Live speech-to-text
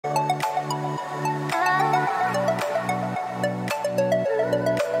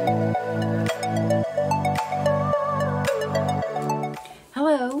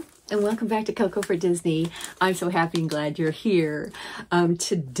welcome back to Coco for Disney. I'm so happy and glad you're here.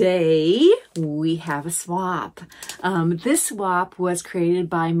 Today we have a swap. This swap was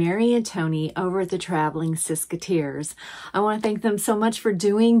created by Mary and Toni over at the Traveling Sisketears. I want to thank them so much for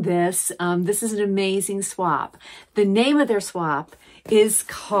doing this. This is an amazing swap. The name of their swap is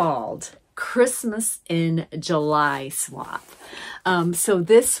called Christmas in July swap. So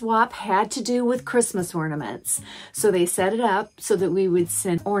this swap had to do with Christmas ornaments. So they set it up so that we would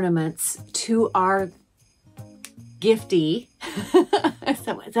send ornaments to our giftee.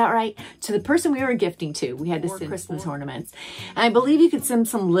 Is that right? To the person we were gifting to. We had to send Christmas ornaments. And I believe you could send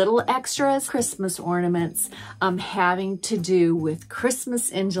some little extras, Christmas ornaments, having to do with Christmas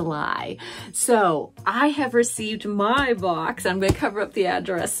in July. So I have received my box. I'm going to cover up the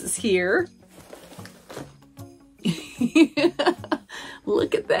addresses here.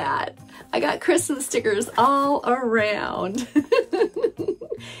 Look at that. I got Christmas stickers all around.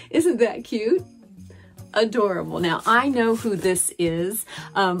 Isn't that cute? Adorable. Now I know who this is.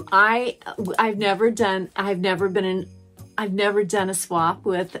 I've never done a swap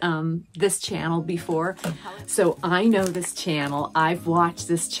with this channel before, so I know this channel. I've watched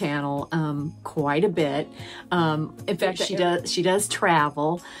this channel quite a bit. In fact, she does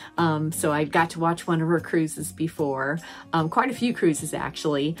travel, so I got to watch one of her cruises before, quite a few cruises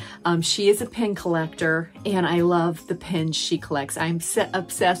actually. She is a pin collector, and I love the pins she collects. I'm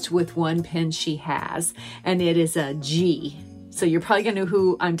obsessed with one pin she has, and it is a G. So you're probably gonna know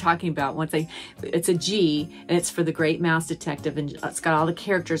who I'm talking about once it's a G, and it's for the Great Mouse Detective, and it's got all the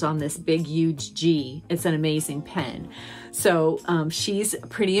characters on this big, huge G. It's an amazing pen. So she's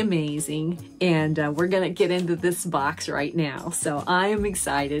pretty amazing, and we're gonna get into this box right now. So I am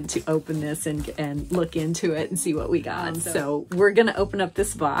excited to open this and look into it and see what we got. So we're gonna open up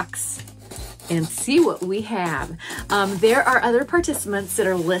this box and see what we have. There are other participants that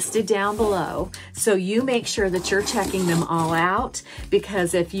are listed down below, so you make sure that you're checking them all out,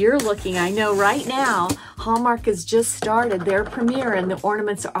 because if you're looking, I know right now Hallmark has just started their premiere and the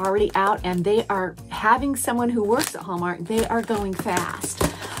ornaments are already out, and they are having someone who works at Hallmark. They are going fast.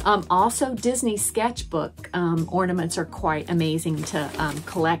 Also, Disney sketchbook ornaments are quite amazing to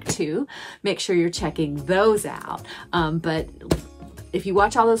collect too. Make sure you're checking those out. But if you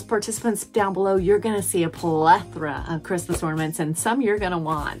watch all those participants down below, you're going to see a plethora of Christmas ornaments, and some you're going to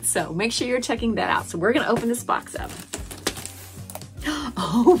want. So make sure you're checking that out. So we're going to open this box up.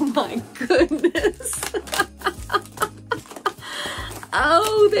 Oh my goodness.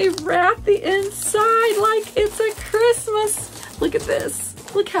 Oh, they've wrapped the inside like it's a Christmas. Look at this.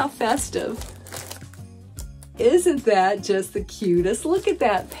 Look how festive. Isn't that just the cutest? Look at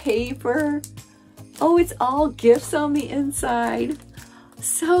that paper. Oh, it's all gifts on the inside.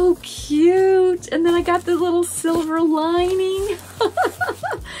 So cute. And then I got the little silver lining.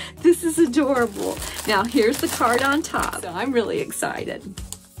 This is adorable. Now here's the card on top. So I'm really excited.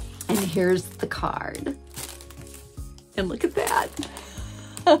 And here's the card. And look at that.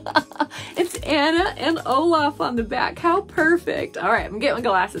 It's Anna and Olaf on the back. How perfect. All right, I'm getting my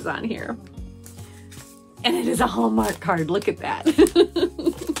glasses on here. And it is a Hallmark card. Look at that.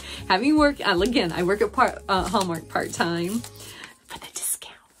 Having worked, again, I work at Hallmark part-time for the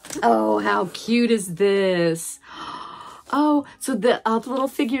discount. Oh, how cute is this? Oh, so the little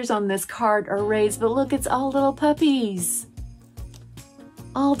figures on this card are raised, but look, it's all little puppies.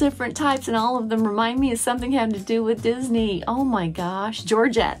 All different types, and all of them remind me of something having to do with Disney. Oh my gosh.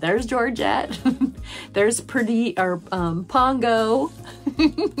 Georgette. There's Georgette. There's Pretty, or Pongo.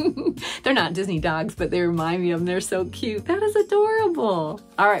 They're not Disney dogs, but they remind me of them. They're so cute. That is adorable.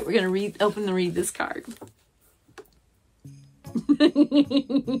 All right, we're going to open and read this card.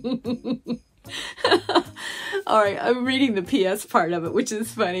 All right, I'm reading the PS part of it, which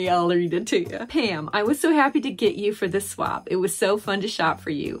is funny. I'll read it to you. Pam, I was so happy to get you for this swap. It was so fun to shop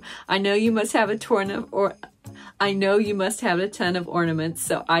for you. I know you must have a ton of ornaments,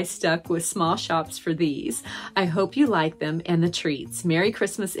 so I stuck with small shops for these. I hope you like them and the treats. Merry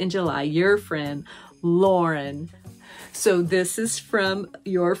Christmas in July, your friend, Lauren. So this is from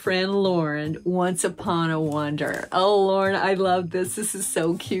your friend Lauren, Once Upon a Wonder. Oh, Lauren, I love this. This is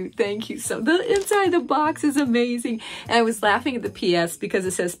so cute. Thank you. So the inside of the box is amazing. And I was laughing at the PS because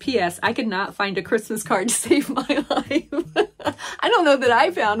it says, PS, I could not find a Christmas card to save my life. I don't know that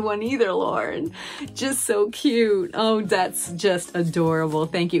I found one either, Lauren. Just so cute. Oh, that's just adorable.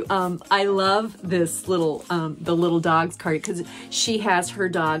 Thank you. I love this little, the little dog's card, because she has her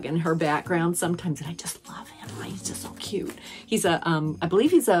dog in her background sometimes, and I just love him. He's just so cute. He's a, I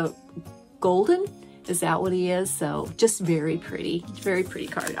believe he's a golden. Is that what he is? So just very pretty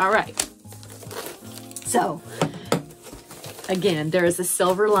card. All right. So again, there is a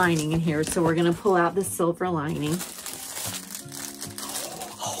silver lining in here, so we're going to pull out the silver lining.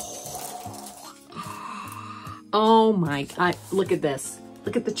 Oh my God, look at this.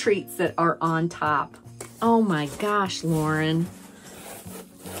 Look at the treats that are on top. Oh my gosh, Lauren.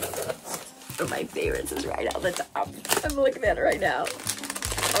 One of my favorites is right on the top. I'm looking at it right now.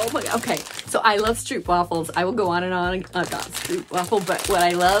 Oh my God. Okay, so I love stroop waffles. I will go on and on about stroop waffle, but what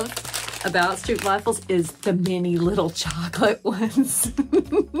I love about stroop waffles is the mini little chocolate ones. My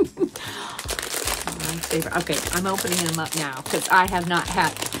favorite. Okay, I'm opening them up now because I have not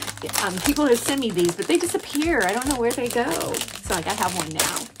had, people have sent me these, but they disappear. I don't know where they go. So I gotta have one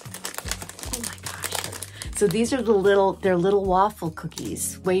now. Oh my gosh. So these are they're little waffle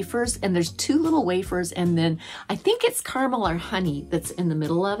cookies, wafers, and there's 2 little wafers, and then I think it's caramel or honey that's in the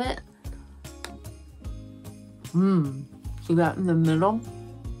middle of it. See that in the middle?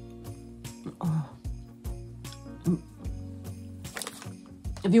 Oh.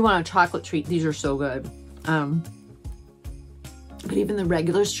 If you want a chocolate treat, these are so good. But even the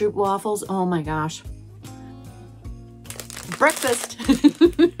regular stroop waffles, oh my gosh. Breakfast.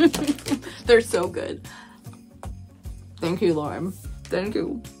 They're so good. Thank you, Lauren. Thank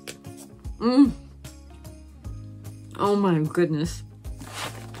you. Oh my goodness.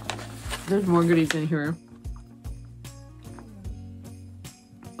 There's more goodies in here.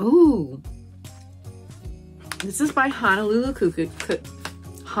 Ooh. This is by Honolulu Cookie.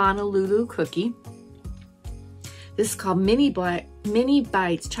 This is called Mini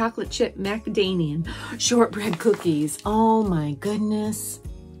Bites Chocolate Chip Macadamia Shortbread Cookies. Oh my goodness.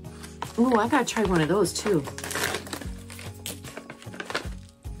 Ooh, I gotta try one of those too.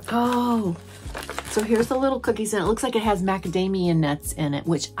 Oh, so here's the little cookies, and it looks like it has macadamia nuts in it,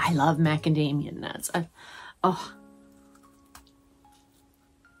 which I love macadamia nuts. Oh.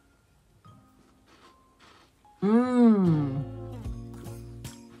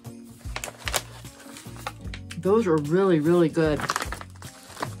 Those are really, really good.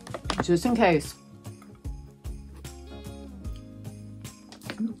 Just in case.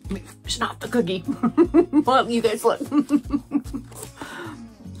 It's not the cookie. Well, you guys look.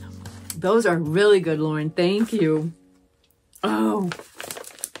 Those are really good, Lauren. Thank you. Oh,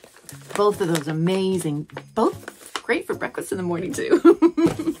 both of those amazing. Both great for breakfast in the morning too.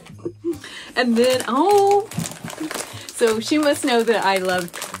 And then, oh, so she must know that I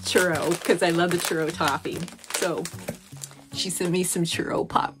love churro because I love the churro toffee. So she sent me some churro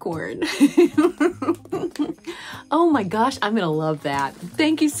popcorn. Oh my gosh, I'm gonna love that.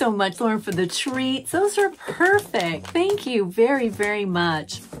 Thank you so much, Lauren, for the treats. Those are perfect. Thank you very, very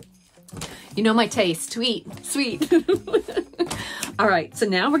much. You know my taste, sweet. All right, so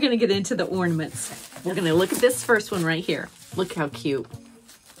now we're gonna get into the ornaments. We're gonna look at this first one right here. Look how cute.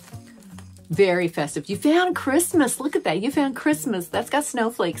 Very festive. You found Christmas. Look at that. You found Christmas. That's got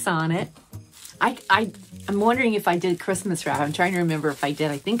snowflakes on it. I'm wondering if I did Christmas wrap. I'm trying to remember if I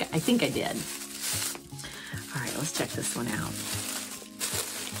did. I think I did. All right, let's check this one out.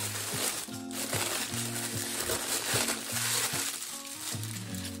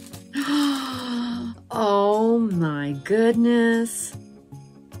 Oh my goodness.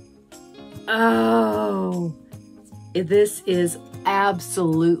 Oh, this is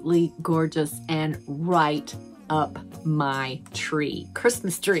absolutely gorgeous and right up my tree.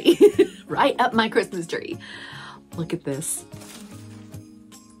 Christmas tree. Right up my Christmas tree. Look at this.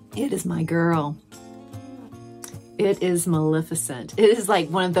 It is my girl. It is Maleficent. It is like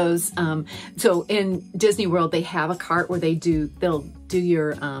one of those, so in Disney World, they have a cart where they'll do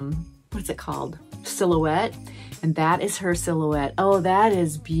your, what's it called? Silhouette. And that is her silhouette. Oh, that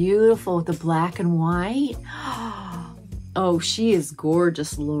is beautiful with the black and white. Oh, she is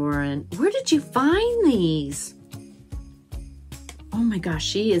gorgeous, Lauren. Where did you find these? Oh my gosh,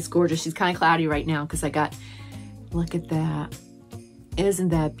 she is gorgeous. She's kind of cloudy right now because look at that. Isn't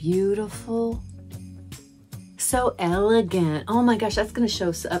that beautiful? So elegant. Oh my gosh, that's going to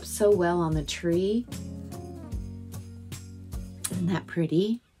show up so well on the tree. Isn't that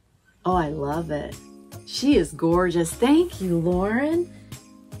pretty? Oh, I love it. She is gorgeous. Thank you, Lauren.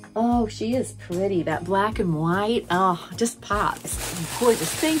 Oh, she is pretty. That black and white, oh, just pops.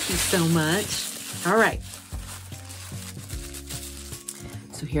 Gorgeous. Thank you so much. All right.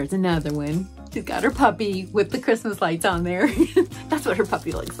 So here's another one. She's got her puppy with the Christmas lights on there. That's what her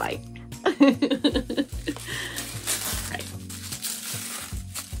puppy looks like. Right.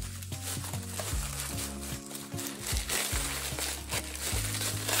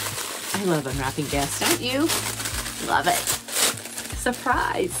 I love unwrapping gifts, don't you? Love it.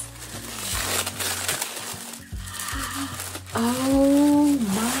 Surprise. Oh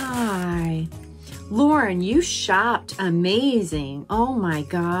my. Lauren, you shopped amazing. Oh my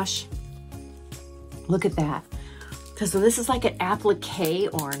gosh. Look at that. So this is like an applique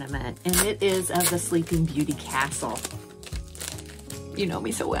ornament, and it is of the Sleeping Beauty castle. You know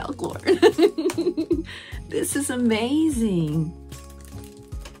me so well, Lauren. This is amazing.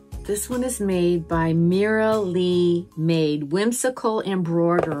 This one is made by Mira Lee Made, Whimsical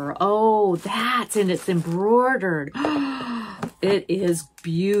Embroiderer. Oh, that's, and it's embroidered. It is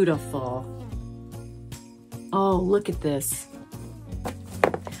beautiful. Oh, look at this.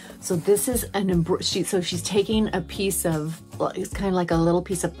 So this is an so she's taking a piece of, it's kind of like a little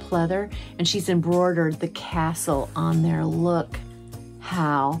piece of pleather, and she's embroidered the castle on there. Look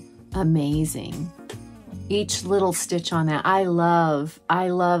how amazing. Each little stitch on that. I love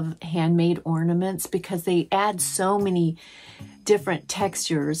handmade ornaments because they add so many different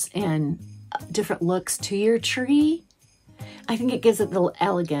textures and different looks to your tree. I think it gives it a little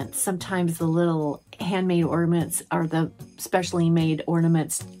elegance. Sometimes the little handmade ornaments or the specially made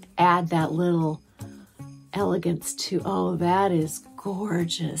ornaments add that little elegance to, oh, that is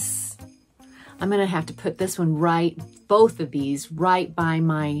gorgeous. I'm gonna have to put this one right, both of these, right by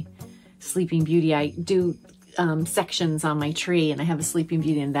my Sleeping Beauty. I do sections on my tree, and I have a Sleeping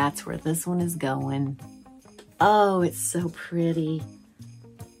Beauty, and that's where this one is going. Oh, it's so pretty.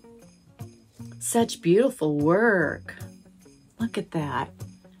 Such beautiful work. Look at that.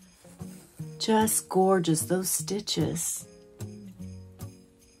 Just gorgeous, those stitches.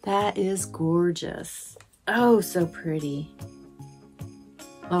 That is gorgeous. Oh, so pretty.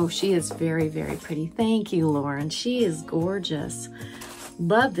 Oh, she is very, very pretty. Thank you, Lauren. She is gorgeous.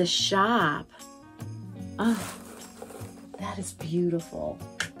 Love the shop. Oh, that is beautiful.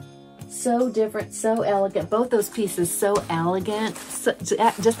 So different, so elegant. Both those pieces so elegant. So,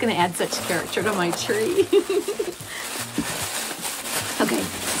 just gonna add such character to my tree. Okay,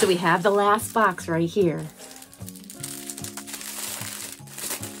 so we have the last box right here.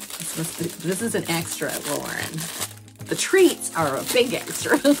 This is an extra, Lauren. The treats are a big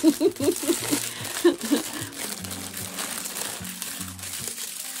extra.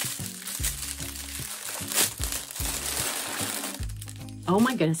 Oh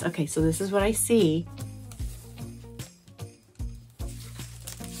my goodness. Okay, so this is what I see.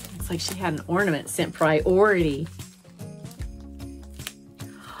 Looks like she had an ornament sent priority.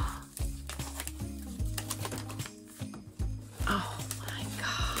 Oh my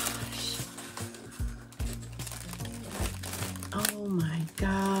gosh. Oh my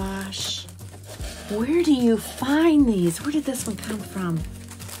gosh. Where do you find these? Where did this one come from?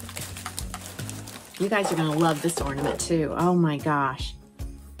 You guys are gonna love this ornament too. Oh my gosh.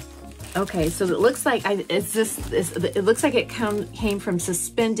 Okay, so it looks like it looks like it came from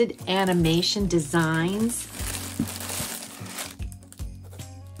Suspended Animation Designs.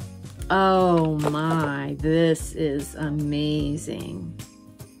 Oh my, this is amazing.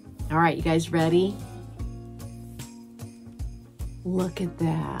 All right, you guys ready? Look at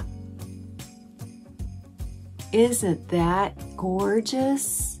that. Isn't that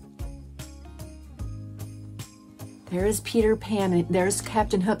gorgeous? There's Peter Pan, and there's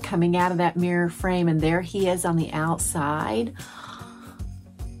Captain Hook coming out of that mirror frame, and there he is on the outside.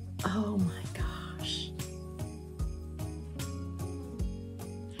 Oh my gosh.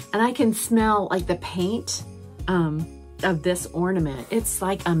 And I can smell like the paint of this ornament. It's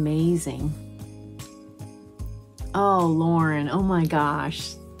like amazing. Oh, Lauren, oh my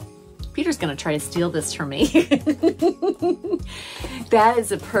gosh. Peter's gonna try to steal this from me. That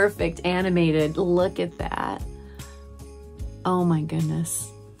is a perfect animated, look at that. Oh my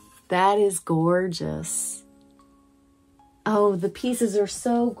goodness, that is gorgeous. Oh, the pieces are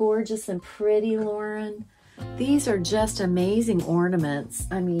so gorgeous and pretty, Lauren. These are just amazing ornaments.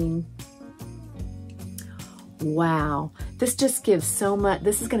 I mean, wow. This just gives so much,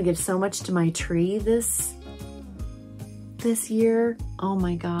 this is gonna give so much to my tree this year. Oh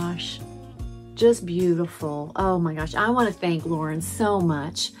my gosh, just beautiful. Oh my gosh, I wanna thank Lauren so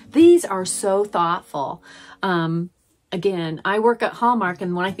much. These are so thoughtful. Again, I work at Hallmark,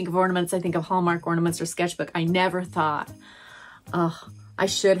 and when I think of ornaments, I think of Hallmark ornaments or sketchbook. I never thought, oh, I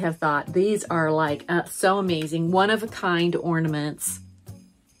should have thought. These are like so amazing, one-of-a-kind ornaments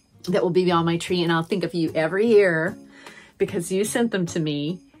that will be on my tree, and I'll think of you every year because you sent them to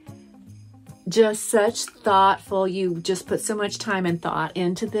me. Just such thoughtful, you just put so much time and thought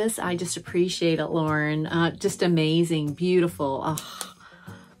into this. I just appreciate it, Lauren. Just amazing, beautiful. Oh,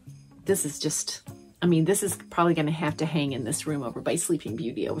 this is just... I mean, this is probably going to have to hang in this room over by Sleeping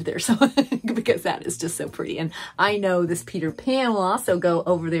Beauty over there, so because that is just so pretty. And I know this Peter Pan will also go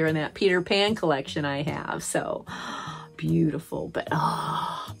over there in that Peter Pan collection I have. So beautiful, but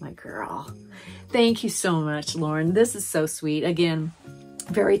oh, my girl. Thank you so much, Lauren. This is so sweet. Again,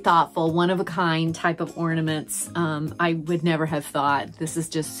 very thoughtful, one-of-a-kind type of ornaments. I would never have thought. This is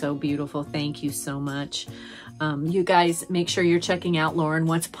just so beautiful. Thank you so much. You guys, make sure you're checking out Lauren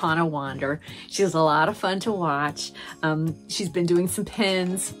Once Upon a Wander. She's a lot of fun to watch. She's been doing some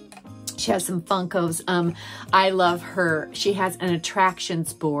pins. She has some Funkos. I love her. She has an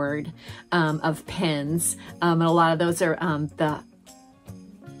attractions board of pins. And a lot of those are the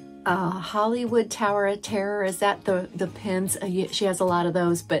Hollywood Tower of Terror. Is that the pins? She has a lot of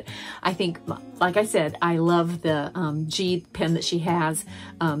those, but I think, like I said, I love the G pin that she has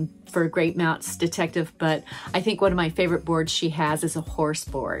for Great Mouse Detective, but I think one of my favorite boards she has is a horse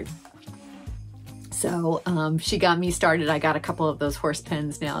board. So she got me started. I got a couple of those horse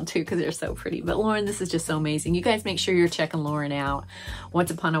pins now too, because they're so pretty. But Lauren, this is just so amazing. You guys make sure you're checking Lauren out. Once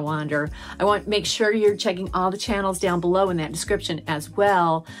Upon a Wander. I want to make sure you're checking all the channels down below in that description as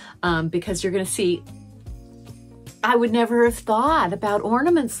well, because you're going to see, I would never have thought about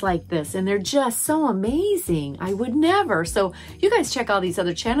ornaments like this, and they're just so amazing. I would never. So you guys check all these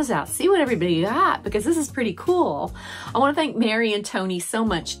other channels out, see what everybody got, because this is pretty cool. I want to thank Mary and Toni so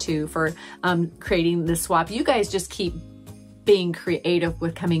much too for creating this swap. You guys just keep being creative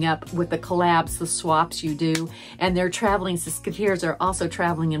with coming up with the collabs, the swaps you do, and they're traveling. Sisketears are also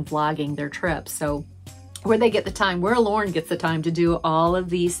traveling and vlogging their trips. So where they get the time, where Lauren gets the time to do all of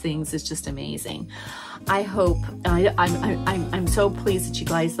these things is just amazing. I hope, I'm so pleased that you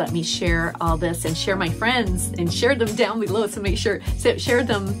guys let me share all this and share my friends and share them down below. So make sure, share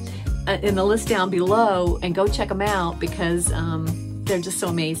them in the list down below and go check them out, because they're just so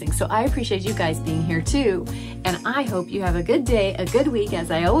amazing. So I appreciate you guys being here too. And I hope you have a good day, a good week,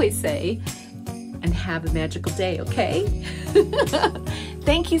 as I always say, and have a magical day, okay?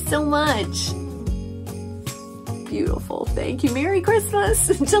 Thank you so much. Beautiful. Thank you. Merry Christmas.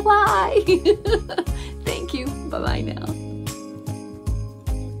 July. Thank you. Bye-bye now.